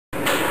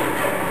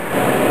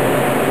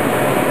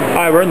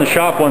Hi, we're in the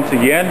shop once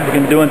again. We're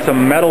going to be doing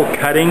some metal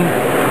cutting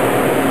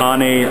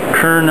on a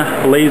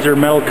KERN Laser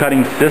metal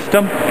cutting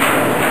system.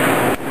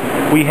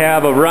 We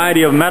have a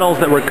variety of metals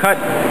that were cut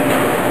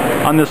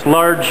on this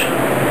large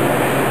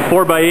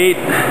 4x8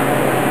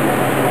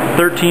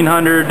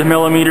 1300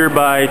 millimeter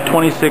by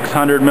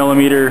 2600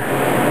 millimeter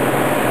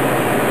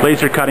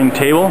laser cutting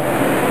table.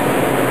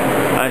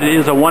 It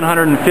is a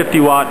 150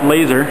 watt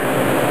laser,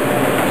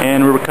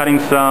 and we're cutting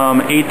some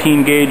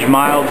 18 gauge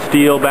mild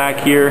steel back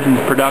here in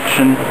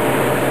production.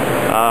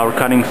 We're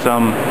cutting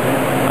some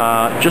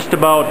just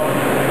about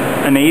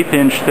an 1/8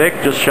 inch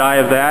thick, just shy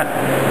of that.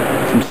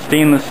 Some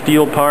stainless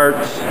steel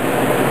parts.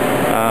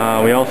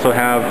 We also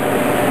have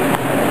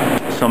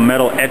some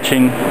metal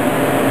etching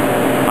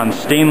on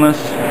stainless.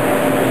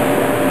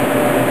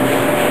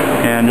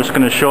 And just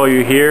going to show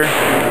you here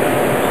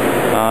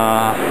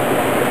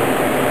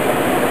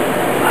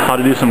how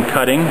to do some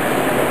cutting.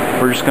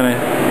 We're just going to,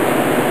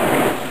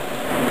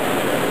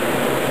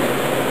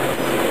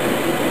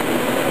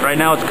 right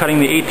now it's cutting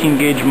the 18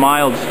 gauge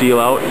mild steel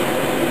out.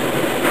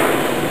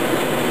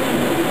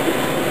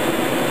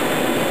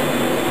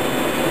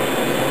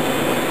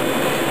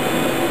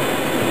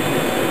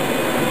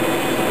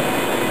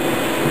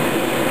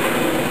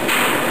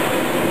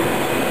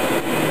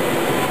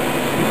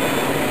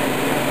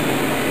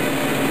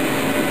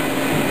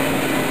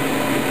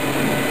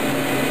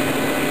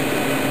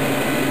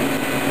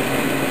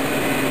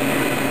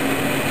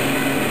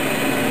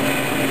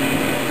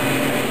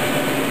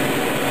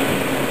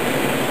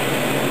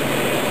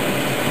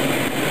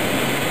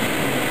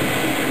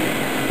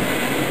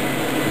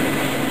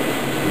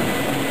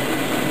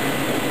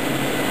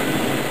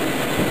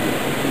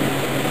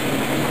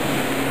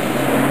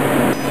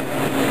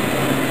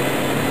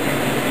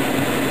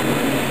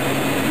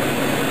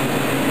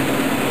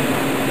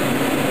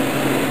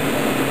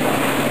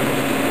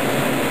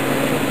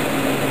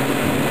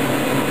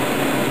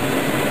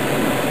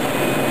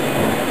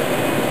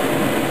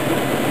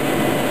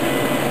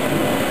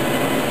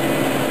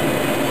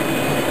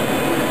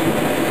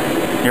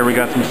 Here we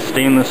got some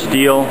stainless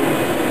steel.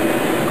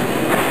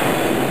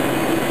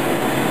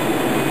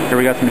 Here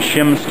we got some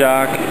shim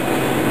stock.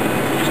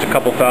 Just a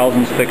couple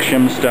thousandths thick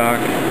shim stock.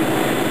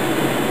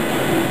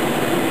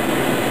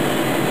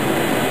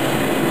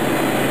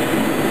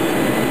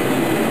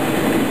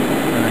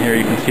 And here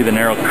you can see the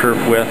narrow kerf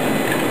width.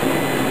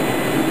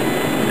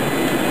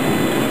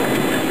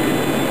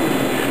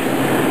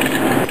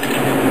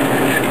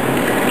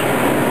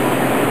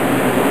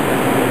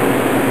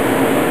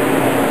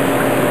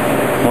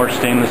 More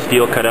stainless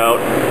steel cut out.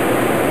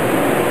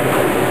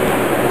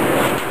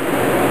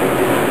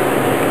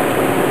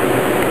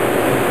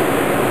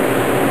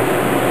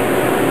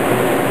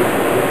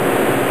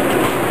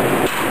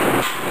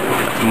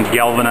 Some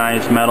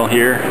galvanized metal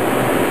here.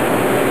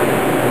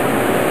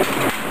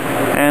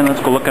 And let's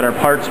go look at our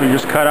parts we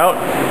just cut out.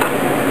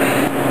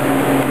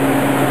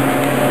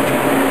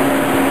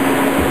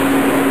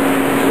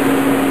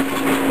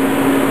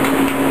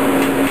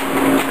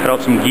 Cut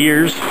out some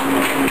gears.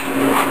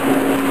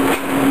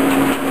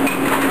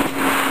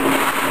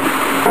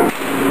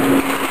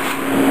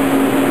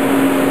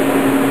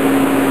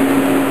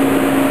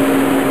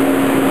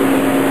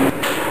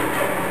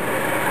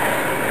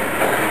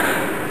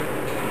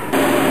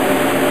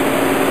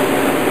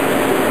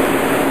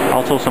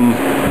 Also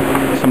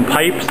some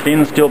pipe,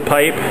 stainless steel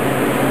pipe.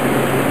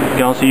 You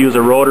can also use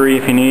a rotary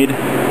if you need.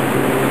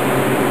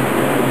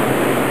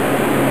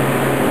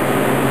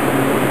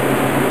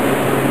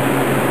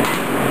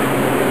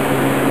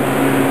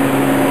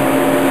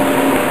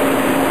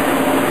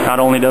 Not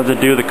only does it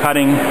do the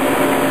cutting,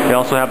 they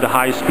also have the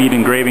high-speed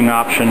engraving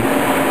option.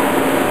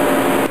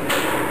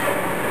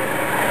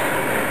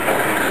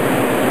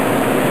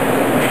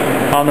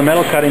 On the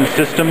metal cutting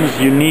systems,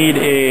 you need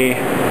a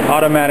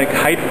automatic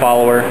height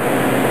follower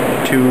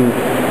to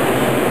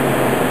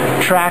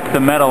track the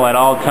metal at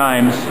all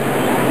times,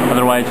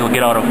 otherwise it'll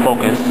get out of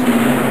focus. You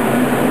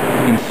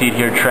can see it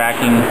here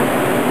tracking.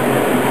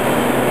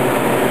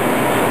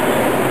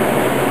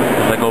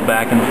 As I go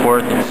back and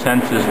forth, it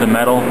senses the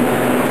metal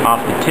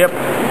off the tip,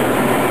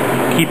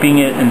 keeping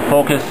it in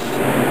focus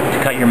to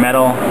cut your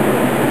metal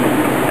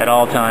at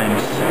all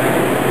times.